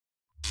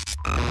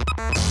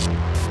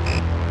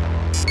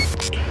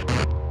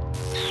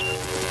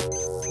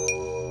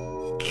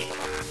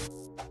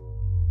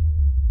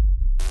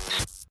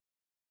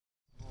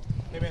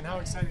how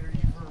excited are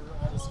you for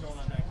all this going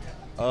on back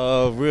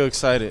there? Real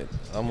excited.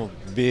 I'm a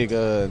big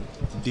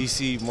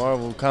DC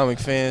Marvel comic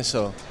fan,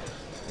 so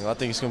I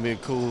think it's gonna be a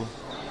cool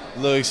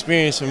little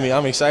experience for me.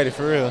 I'm excited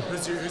for real.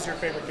 Who's your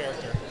favorite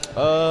character?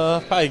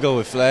 Probably go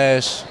with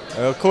Flash.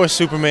 Of course,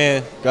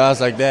 Superman, guys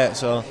like that.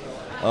 So,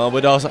 but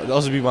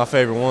those would be my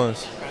favorite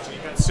ones. Gotcha.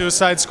 You got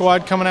Suicide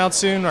Squad coming out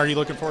soon. Are you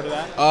looking forward to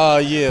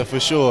that? Yeah, for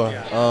sure.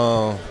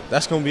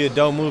 That's gonna be a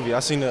dope movie. I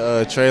seen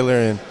the trailer,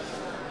 and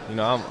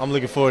I'm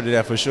looking forward to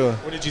that for sure.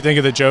 What did you think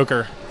of the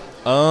Joker?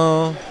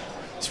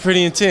 It's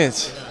pretty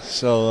intense.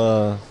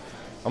 So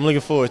I'm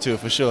looking forward to it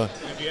for sure.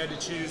 If you had to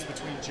choose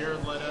between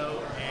Jared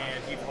Leto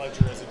and Heath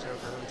Ledger as a Joker,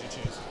 who would you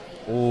choose?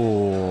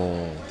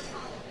 Oh,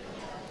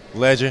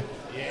 Ledger.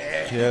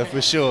 Yeah,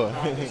 for sure.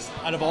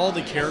 Out of all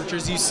the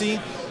characters you see,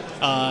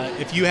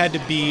 if you had to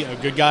be a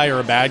good guy or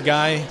a bad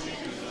guy,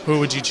 who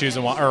would you choose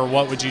and why? Or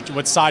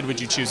what side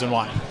would you choose and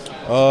why?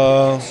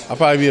 I'll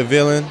probably be a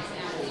villain.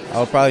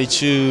 I'll probably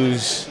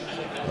choose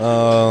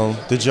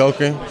the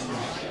Joker.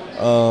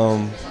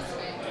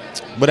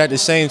 But at the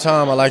same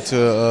time, I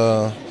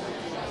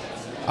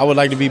would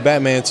like to be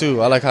Batman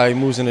too. I like how he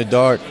moves in the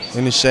dark,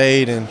 in the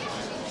shade, and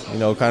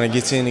kind of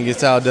gets in and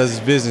gets out, does his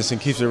business, and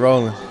keeps it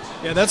rolling.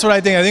 Yeah, that's what I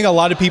think. I think a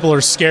lot of people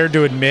are scared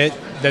to admit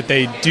that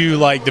they do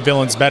like the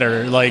villains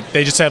better. Like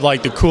they just have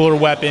like the cooler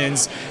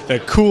weapons, the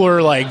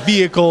cooler like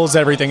vehicles,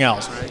 everything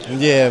else, right?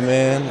 Yeah,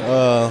 man.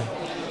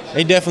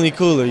 They definitely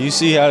cooler. You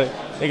see how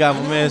they got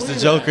my man's the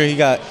Joker.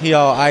 He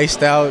all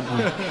iced out.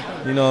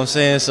 And, you know what I'm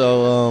saying?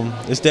 So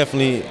it's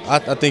definitely.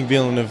 I think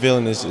being a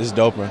villain is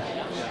doper.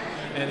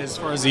 And as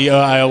far as the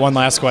one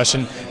last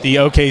question, the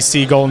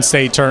OKC Golden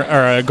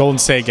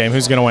State game,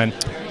 who's gonna win?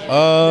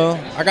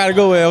 I gotta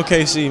go with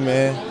OKC,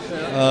 man.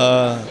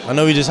 I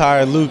know we just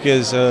hired Luke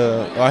as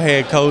our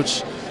head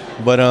coach,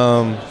 but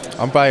I'm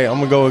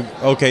gonna go with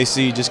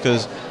OKC just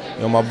because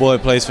my boy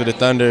plays for the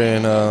Thunder,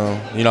 and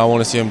I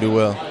want to see him do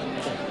well.